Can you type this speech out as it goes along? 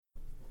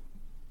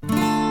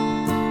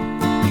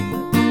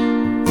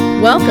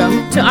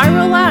Welcome to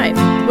IRO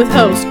Live with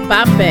host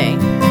Bob Bay.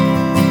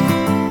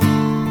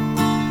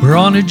 We're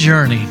on a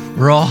journey.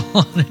 We're all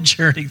on a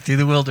journey through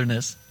the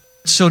wilderness.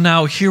 So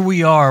now here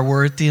we are.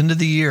 We're at the end of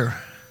the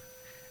year.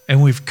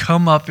 And we've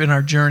come up in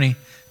our journey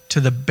to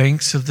the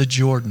banks of the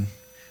Jordan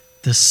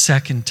the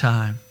second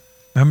time.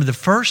 Remember the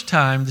first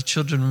time the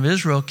children of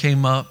Israel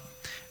came up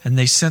and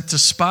they sent the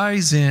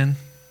spies in.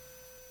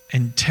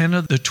 And 10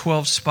 of the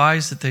 12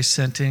 spies that they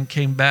sent in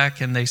came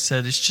back and they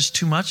said, it's just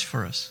too much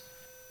for us.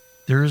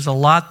 There is a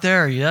lot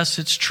there. Yes,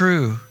 it's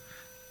true.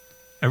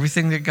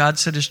 Everything that God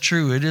said is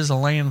true. It is a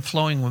land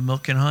flowing with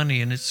milk and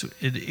honey, and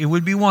it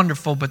would be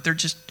wonderful, but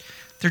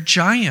they're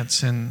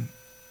giants in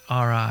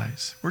our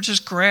eyes. We're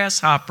just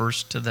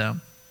grasshoppers to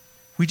them.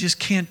 We just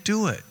can't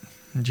do it.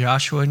 And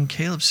Joshua and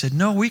Caleb said,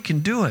 no, we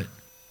can do it.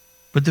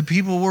 But the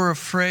people were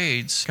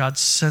afraid. God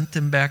sent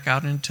them back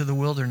out into the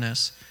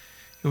wilderness.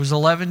 It was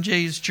 11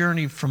 days'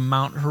 journey from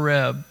Mount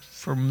Horeb,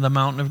 from the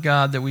mountain of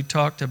God that we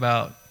talked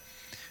about,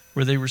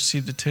 where they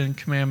received the 10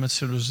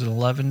 Commandments. It was an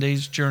 11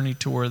 days' journey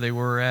to where they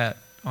were at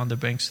on the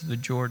banks of the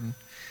Jordan.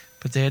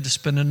 But they had to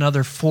spend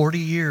another 40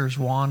 years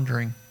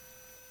wandering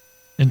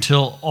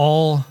until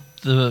all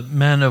the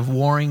men of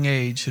warring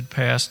age had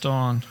passed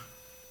on.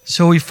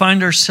 So we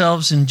find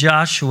ourselves in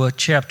Joshua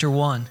chapter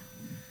 1.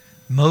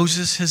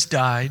 Moses has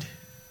died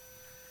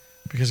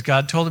because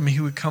God told him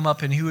he would come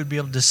up and he would be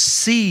able to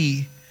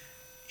see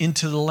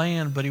into the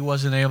land, but he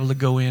wasn't able to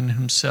go in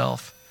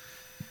himself.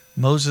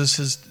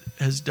 Moses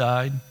has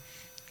died.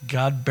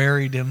 God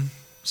buried him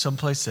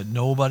someplace that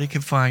nobody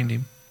could find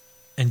him.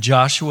 And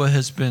Joshua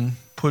has been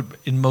put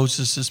in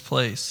Moses'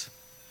 place.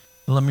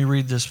 Let me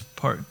read this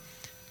part.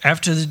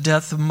 After the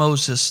death of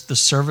Moses, the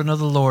servant of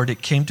the Lord,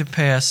 it came to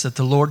pass that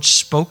the Lord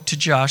spoke to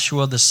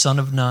Joshua, the son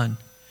of Nun,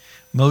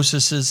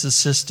 Moses'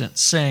 assistant,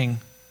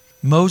 saying,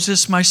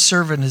 Moses, my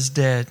servant, is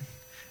dead.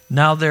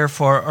 Now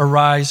therefore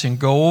arise and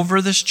go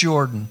over this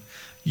Jordan,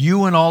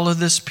 you and all of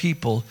this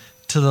people,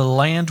 to the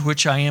land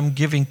which I am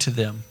giving to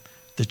them,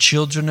 the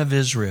children of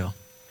Israel.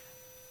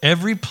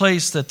 Every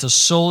place that the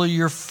sole of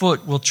your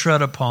foot will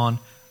tread upon,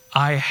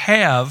 I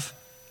have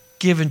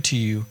given to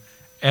you,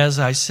 as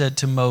I said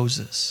to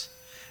Moses.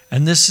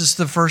 And this is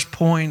the first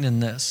point in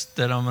this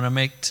that I'm going to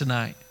make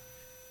tonight.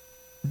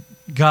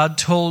 God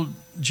told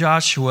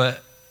Joshua,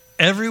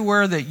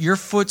 everywhere that your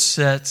foot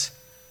sets,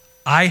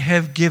 I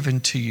have given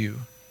to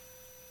you.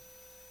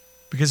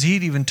 Because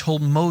he'd even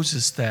told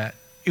Moses that.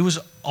 It was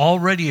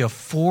already a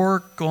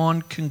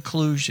foregone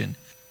conclusion.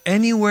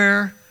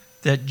 Anywhere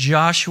that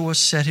Joshua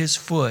set his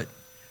foot,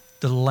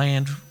 the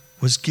land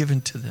was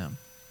given to them.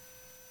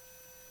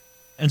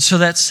 And so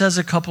that says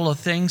a couple of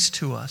things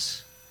to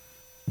us.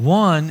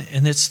 One,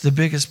 and it's the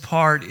biggest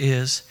part,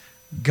 is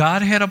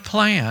God had a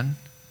plan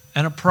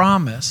and a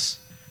promise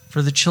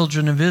for the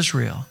children of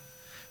Israel,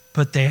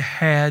 but they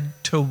had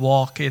to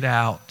walk it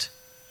out.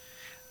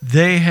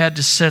 They had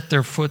to set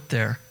their foot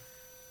there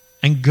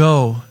and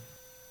go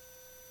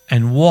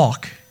and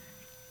walk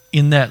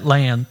in that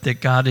land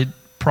that God had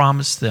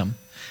promised them.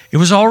 It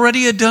was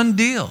already a done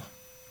deal,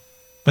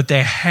 but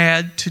they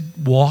had to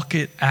walk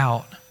it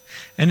out.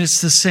 And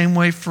it's the same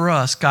way for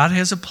us. God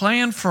has a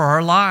plan for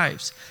our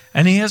lives,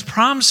 and He has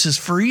promises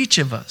for each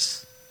of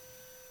us.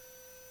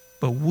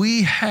 But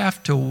we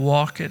have to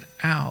walk it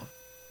out.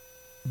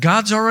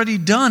 God's already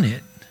done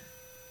it,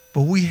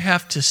 but we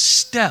have to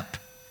step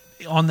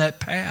on that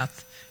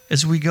path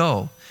as we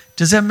go.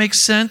 Does that make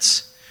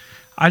sense?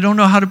 I don't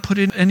know how to put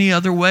it any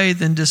other way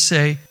than to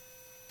say,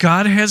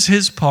 God has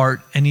His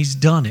part and He's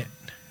done it.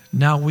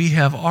 Now we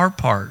have our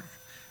part.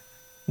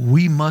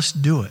 We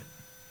must do it.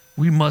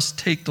 We must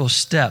take those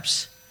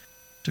steps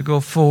to go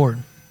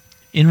forward.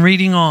 In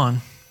reading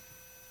on,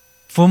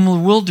 from the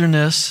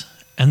wilderness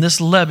and this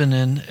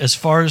Lebanon, as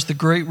far as the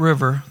great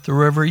river, the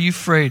river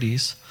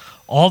Euphrates,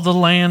 all the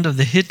land of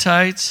the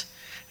Hittites,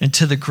 and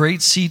to the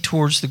great sea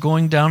towards the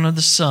going down of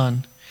the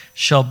sun,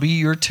 shall be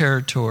your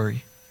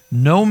territory.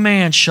 No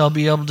man shall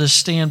be able to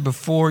stand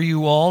before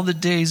you all the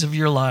days of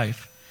your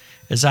life.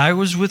 As I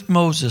was with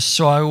Moses,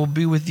 so I will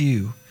be with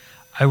you.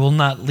 I will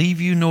not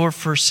leave you nor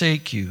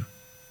forsake you.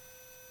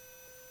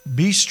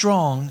 Be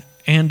strong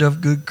and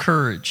of good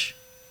courage.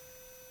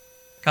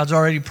 God's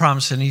already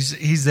promised, and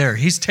He's there.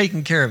 He's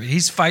taking care of it.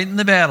 He's fighting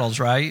the battles,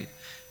 right?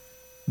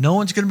 No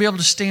one's going to be able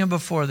to stand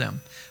before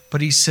them.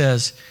 But He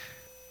says,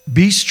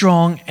 be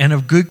strong and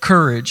of good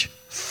courage,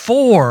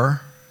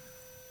 for...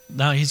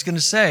 Now He's going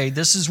to say,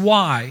 this is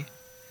why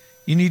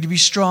you need to be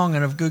strong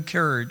and of good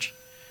courage.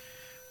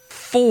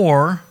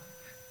 For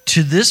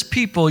to this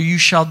people you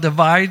shall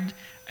divide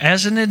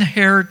as an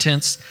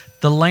inheritance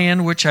the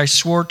land which I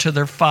swore to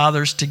their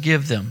fathers to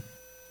give them.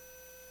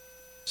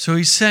 So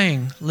He's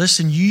saying,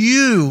 listen,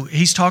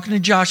 He's talking to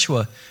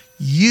Joshua,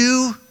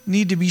 you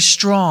need to be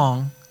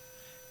strong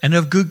and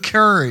of good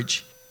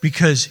courage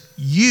because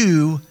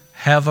you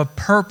have a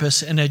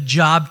purpose and a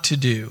job to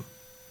do.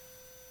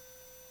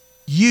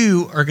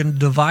 You are going to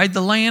divide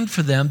the land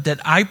for them that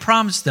I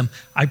promised them.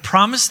 I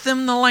promised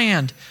them the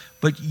land,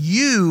 but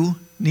you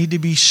need to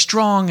be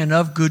strong and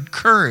of good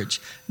courage.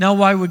 Now,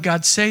 why would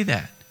God say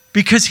that?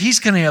 because he's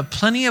going to have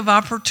plenty of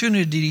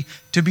opportunity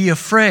to be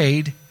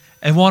afraid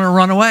and want to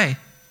run away.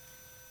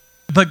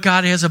 But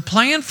God has a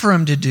plan for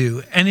him to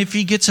do. And if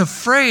he gets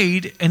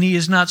afraid and he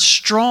is not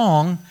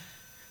strong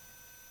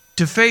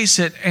to face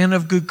it and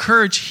of good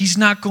courage, he's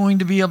not going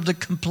to be able to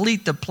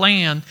complete the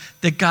plan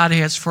that God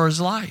has for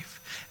his life.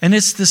 And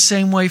it's the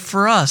same way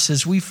for us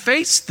as we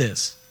face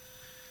this.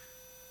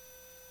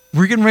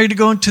 We're getting ready to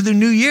go into the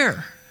new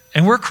year,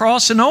 and we're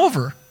crossing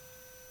over.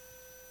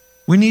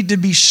 We need to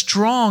be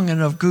strong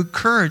and of good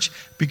courage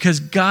because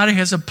God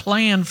has a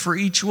plan for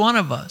each one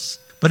of us.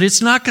 But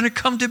it's not going to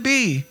come to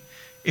be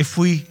if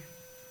we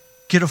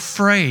get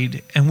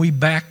afraid and we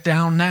back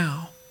down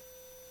now.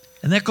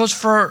 And that goes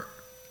for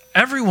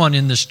everyone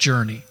in this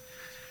journey.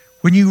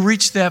 When you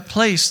reach that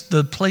place,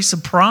 the place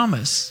of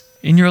promise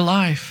in your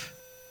life.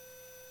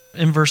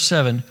 In verse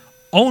 7,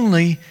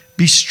 only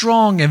be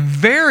strong and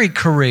very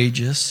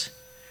courageous,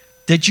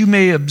 that you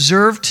may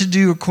observe to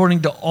do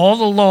according to all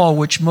the law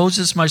which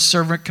Moses my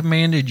servant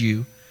commanded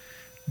you.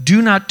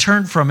 Do not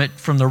turn from it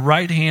from the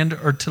right hand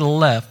or to the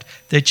left,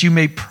 that you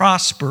may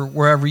prosper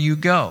wherever you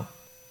go.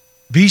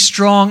 Be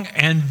strong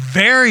and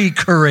very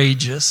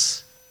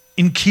courageous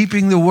in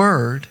keeping the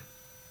word,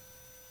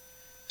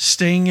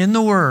 staying in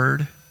the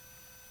word.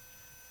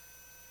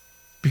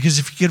 Because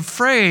if you get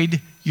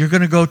afraid, you're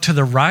going to go to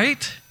the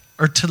right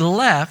or to the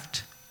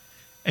left,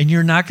 and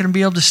you're not going to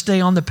be able to stay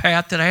on the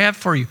path that I have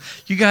for you.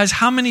 You guys,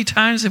 how many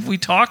times have we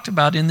talked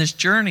about in this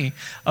journey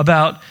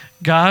about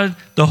God,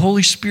 the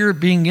Holy Spirit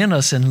being in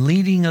us and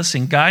leading us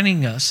and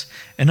guiding us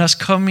and us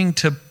coming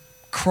to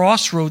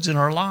crossroads in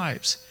our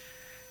lives?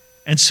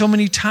 And so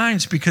many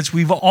times, because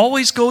we've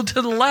always go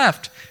to the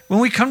left. When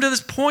we come to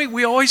this point,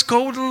 we always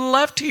go to the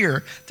left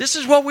here. This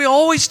is what we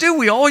always do.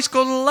 We always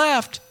go to the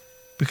left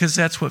because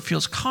that's what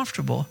feels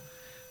comfortable.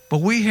 But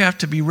we have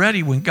to be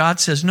ready when God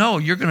says, no,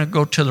 you're going to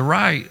go to the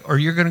right or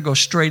you're going to go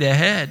straight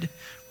ahead.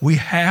 We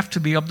have to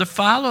be able to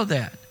follow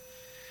that.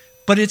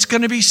 But it's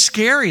going to be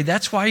scary.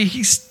 That's why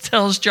he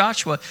tells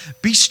Joshua,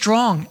 be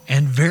strong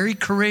and very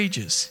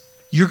courageous.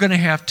 You're going to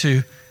have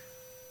to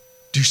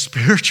do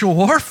spiritual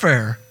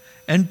warfare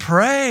and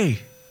pray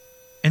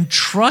and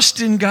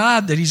trust in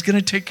God that he's going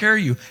to take care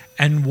of you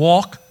and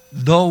walk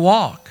the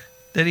walk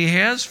that he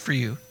has for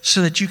you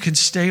so that you can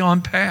stay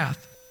on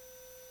path.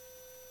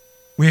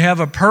 We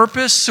have a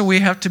purpose, so we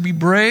have to be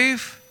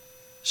brave,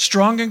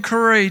 strong and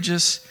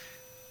courageous,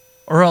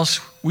 or else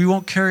we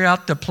won't carry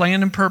out the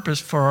plan and purpose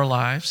for our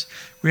lives.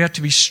 We have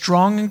to be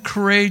strong and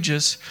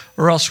courageous,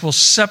 or else we'll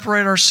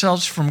separate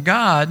ourselves from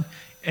God,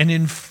 and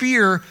in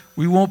fear,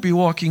 we won't be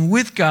walking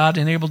with God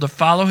and able to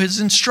follow his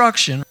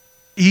instruction.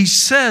 He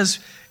says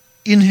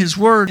in his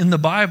word in the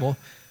Bible,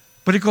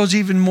 but it goes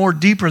even more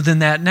deeper than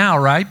that now,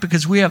 right?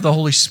 Because we have the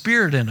Holy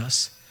Spirit in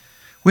us.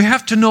 We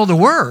have to know the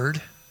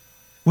word.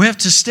 We have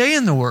to stay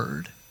in the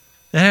word.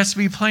 That has to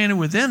be planted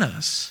within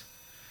us.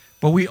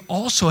 But we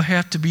also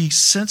have to be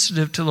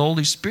sensitive to the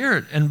Holy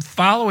Spirit and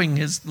following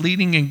his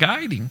leading and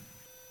guiding.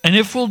 And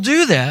if we'll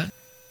do that,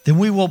 then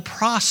we will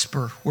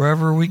prosper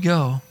wherever we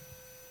go.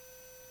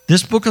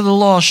 This book of the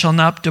law shall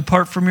not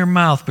depart from your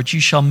mouth, but you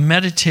shall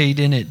meditate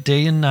in it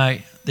day and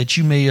night, that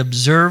you may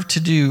observe to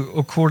do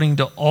according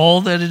to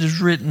all that it is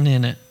written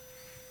in it.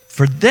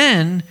 For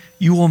then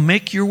you will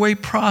make your way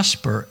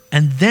prosper,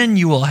 and then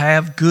you will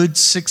have good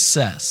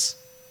success.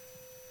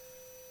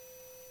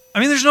 I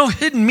mean, there's no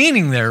hidden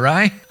meaning there,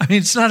 right? I mean,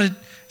 it's not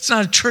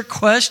a trick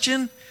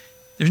question.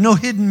 There's no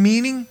hidden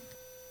meaning.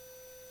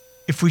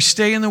 If we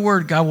stay in the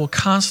Word, God will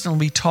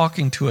constantly be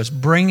talking to us,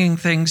 bringing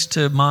things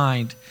to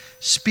mind,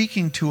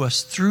 speaking to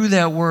us through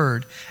that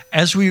Word.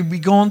 As we be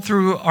going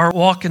through our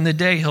walk in the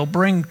day, He'll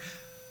bring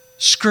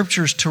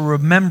scriptures to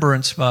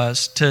remembrance of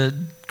us, to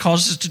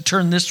cause us to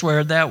turn this way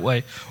or that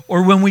way.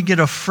 Or when we get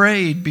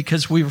afraid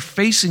because we're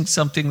facing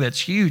something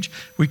that's huge,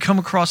 we come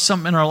across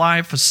something in our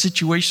life, a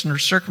situation or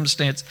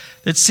circumstance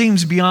that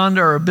seems beyond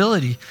our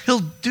ability. He'll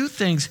do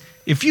things.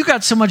 If you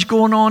got so much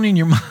going on in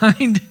your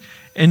mind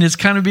and it's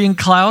kind of being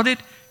clouded,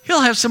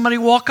 he'll have somebody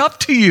walk up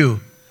to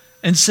you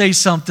and say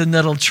something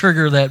that'll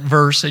trigger that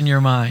verse in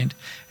your mind.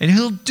 And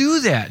he'll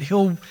do that.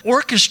 He'll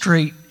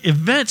orchestrate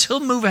events. He'll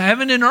move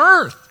heaven and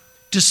earth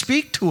to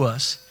speak to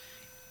us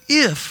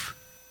if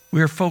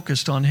we are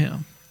focused on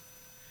him.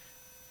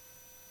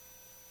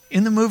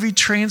 In the movie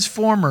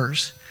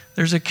Transformers,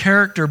 there's a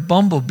character,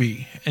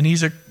 Bumblebee, and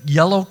he's a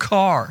yellow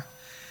car.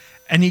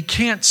 And he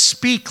can't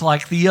speak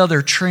like the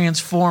other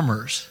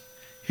Transformers.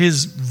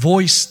 His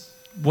voice,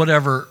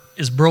 whatever,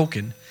 is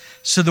broken.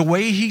 So the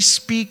way he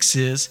speaks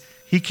is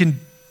he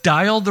can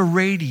dial the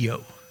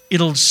radio.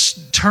 It'll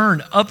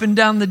turn up and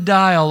down the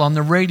dial on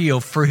the radio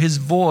for his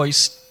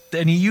voice,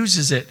 and he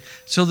uses it.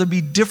 So there'll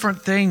be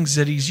different things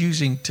that he's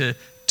using to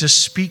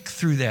speak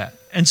through that.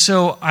 And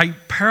so I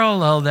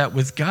parallel that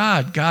with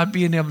God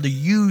being able to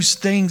use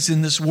things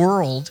in this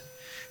world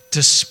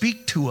to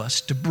speak to us,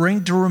 to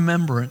bring to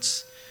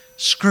remembrance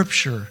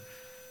Scripture,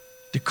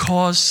 to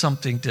cause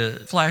something to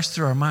flash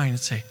through our mind and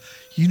say,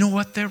 you know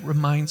what, that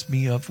reminds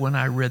me of when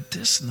I read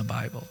this in the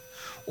Bible.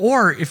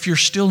 Or if you're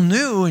still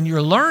new and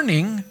you're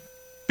learning,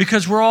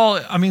 Because we're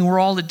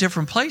all at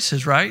different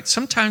places, right?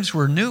 Sometimes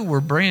we're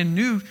brand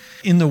new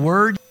in the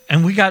Word,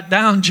 and we got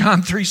down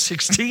John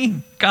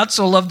 3:16. God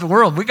so loved the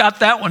world. We got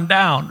that one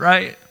down,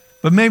 right?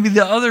 But maybe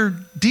the other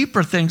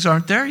deeper things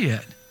aren't there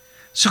yet.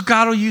 So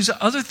God will use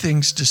other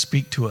things to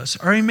speak to us.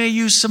 Or he may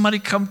use somebody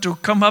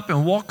come up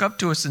and walk up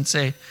to us and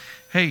say,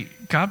 hey,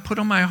 God put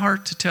on my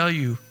heart to tell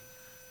you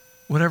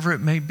whatever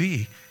it may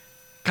be.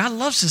 God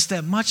loves us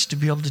that much to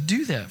be able to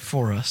do that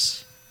for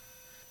us.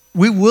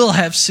 We will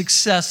have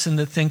success in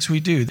the things we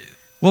do.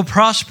 We'll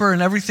prosper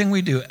in everything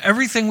we do.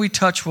 Everything we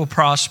touch will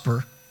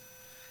prosper.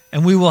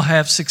 And we will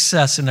have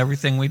success in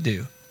everything we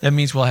do. That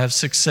means we'll have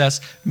success.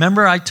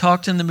 Remember I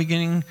talked in the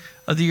beginning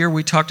of the year,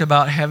 we talked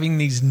about having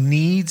these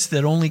needs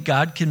that only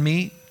God can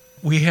meet.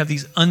 We have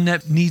these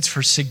unmet needs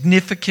for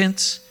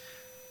significance,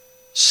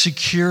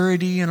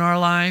 security in our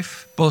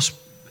life, both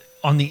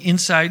on the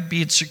inside,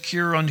 being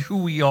secure on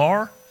who we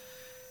are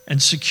and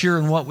secure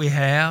in what we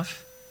have.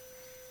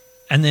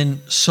 And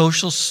then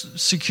social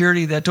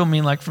security, that don't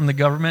mean like from the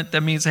government.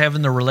 That means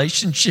having the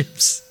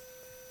relationships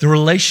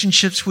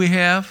we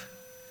have.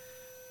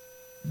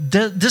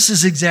 This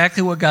is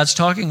exactly what God's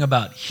talking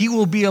about. He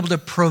will be able to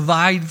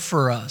provide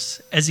for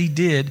us as he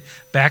did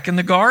back in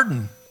the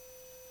garden.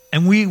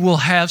 And we will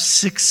have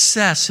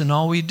success in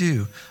all we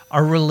do.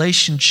 Our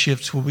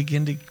relationships will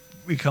begin to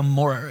become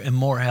more and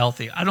more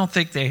healthy. I don't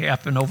think they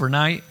happen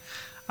overnight.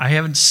 I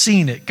haven't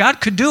seen it.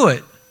 God could do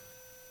it.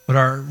 But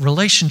our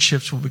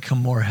relationships will become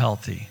more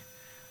healthy.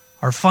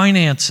 Our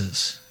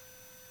finances,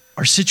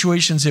 our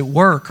situations at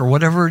work, or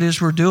whatever it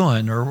is we're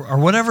doing, or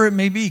whatever it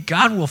may be,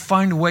 God will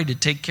find a way to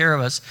take care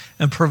of us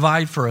and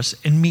provide for us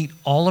and meet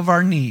all of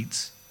our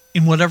needs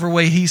in whatever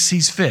way he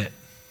sees fit.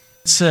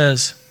 It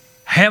says,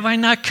 have I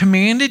not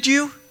commanded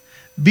you?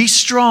 Be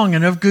strong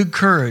and of good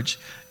courage.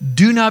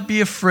 Do not be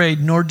afraid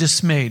nor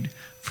dismayed,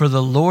 for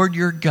the Lord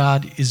your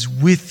God is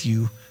with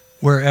you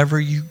wherever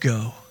you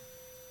go.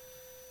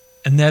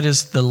 And that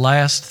is the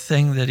last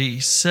thing that he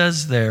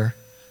says there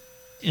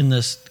in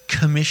this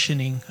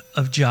commissioning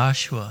of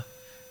Joshua.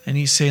 And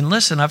he's saying,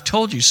 listen, I've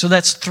told you. So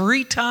that's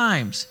 3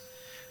 times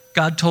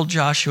God told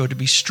Joshua to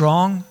be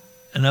strong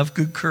and of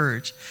good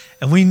courage.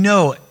 And we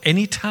know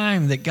any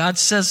time that God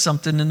says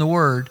something in the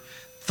Word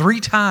 3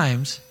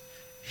 times,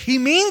 he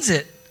means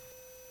it.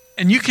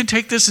 And you can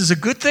take this as a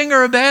good thing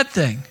or a bad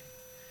thing.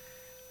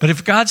 But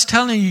if God's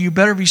telling you, you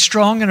better be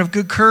strong and of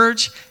good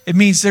courage, it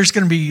means there's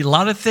going to be a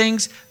lot of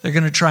things that are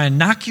going to try and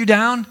knock you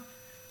down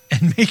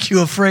and make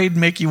you afraid,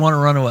 make you want to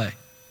run away.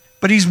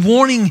 But he's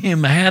warning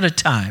him ahead of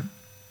time.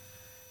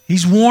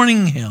 He's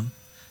warning him,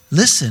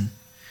 listen,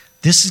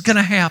 this is going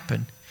to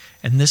happen,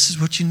 and this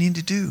is what you need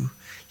to do.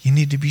 You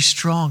need to be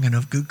strong and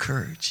of good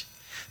courage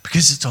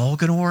because it's all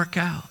going to work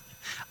out.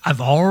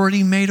 I've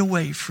already made a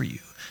way for you.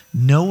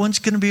 No one's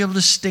going to be able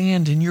to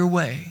stand in your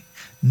way.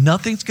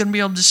 Nothing's going to be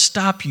able to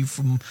stop you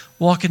from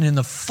walking in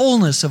the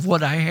fullness of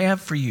what I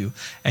have for you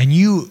and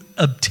you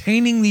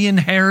obtaining the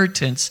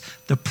inheritance,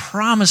 the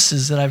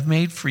promises that I've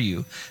made for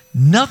you.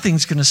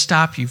 Nothing's going to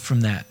stop you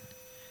from that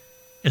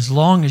as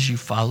long as you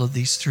follow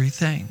these 3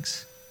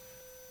 things.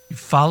 You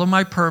follow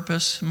my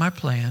purpose, my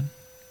plan.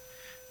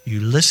 You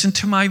listen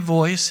to my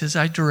voice as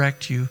I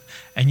direct you,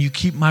 and you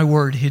keep my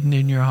word hidden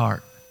in your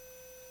heart.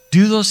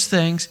 Do those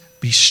things,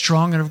 be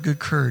strong and of good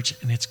courage,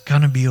 and it's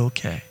going to be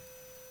okay.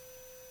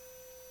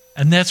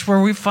 And that's where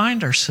we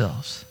find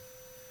ourselves.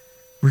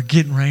 We're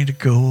getting ready to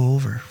go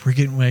over. We're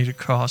getting ready to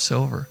cross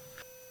over.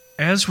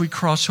 As we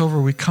cross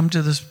over, we come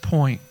to this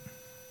point.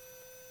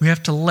 We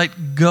have to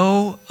let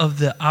go of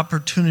the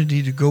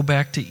opportunity to go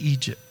back to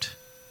Egypt.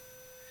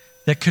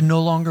 That can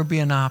no longer be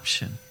an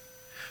option.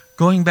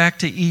 Going back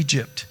to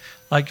Egypt,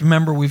 like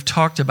remember we've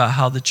talked about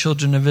how the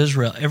children of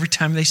Israel, every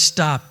time they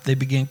stopped, they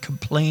began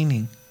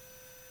complaining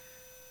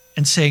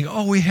and saying,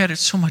 oh, we had it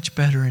so much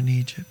better in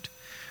Egypt.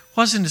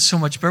 Wasn't it so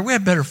much better? We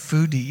had better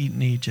food to eat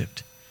in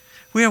Egypt.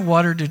 We had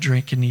water to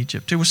drink in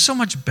Egypt. It was so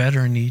much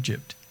better in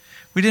Egypt.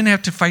 We didn't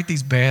have to fight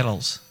these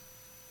battles.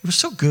 It was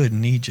so good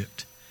in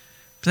Egypt.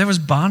 But that was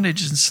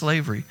bondage and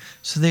slavery.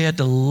 So they had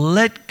to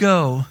let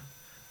go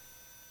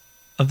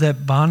of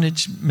that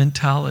bondage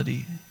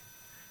mentality.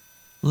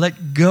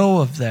 Let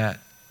go of that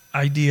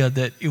idea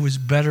that it was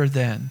better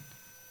then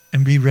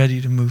and be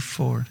ready to move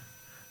forward.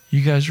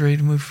 You guys ready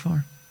to move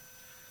forward?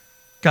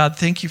 God,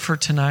 thank you for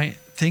tonight.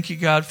 Thank you,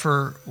 God,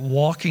 for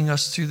walking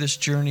us through this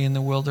journey in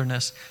the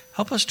wilderness.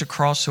 Help us to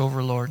cross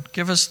over, Lord.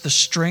 Give us the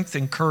strength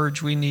and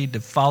courage we need to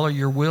follow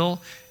your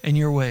will and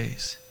your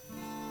ways.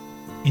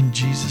 In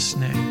Jesus'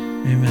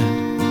 name,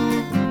 amen.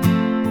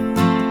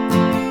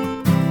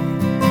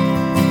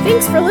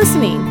 Thanks for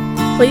listening.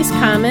 Please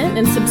comment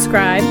and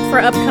subscribe for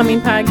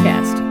upcoming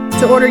podcasts.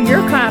 To order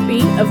your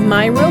copy of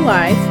My Real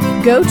Life,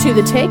 go to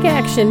the Take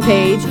Action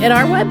page at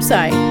our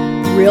website,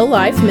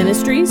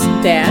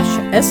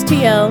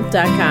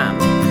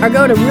 reallifeministries-stl.com, or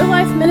go to Real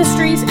Life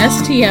Ministries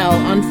STL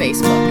on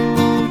Facebook.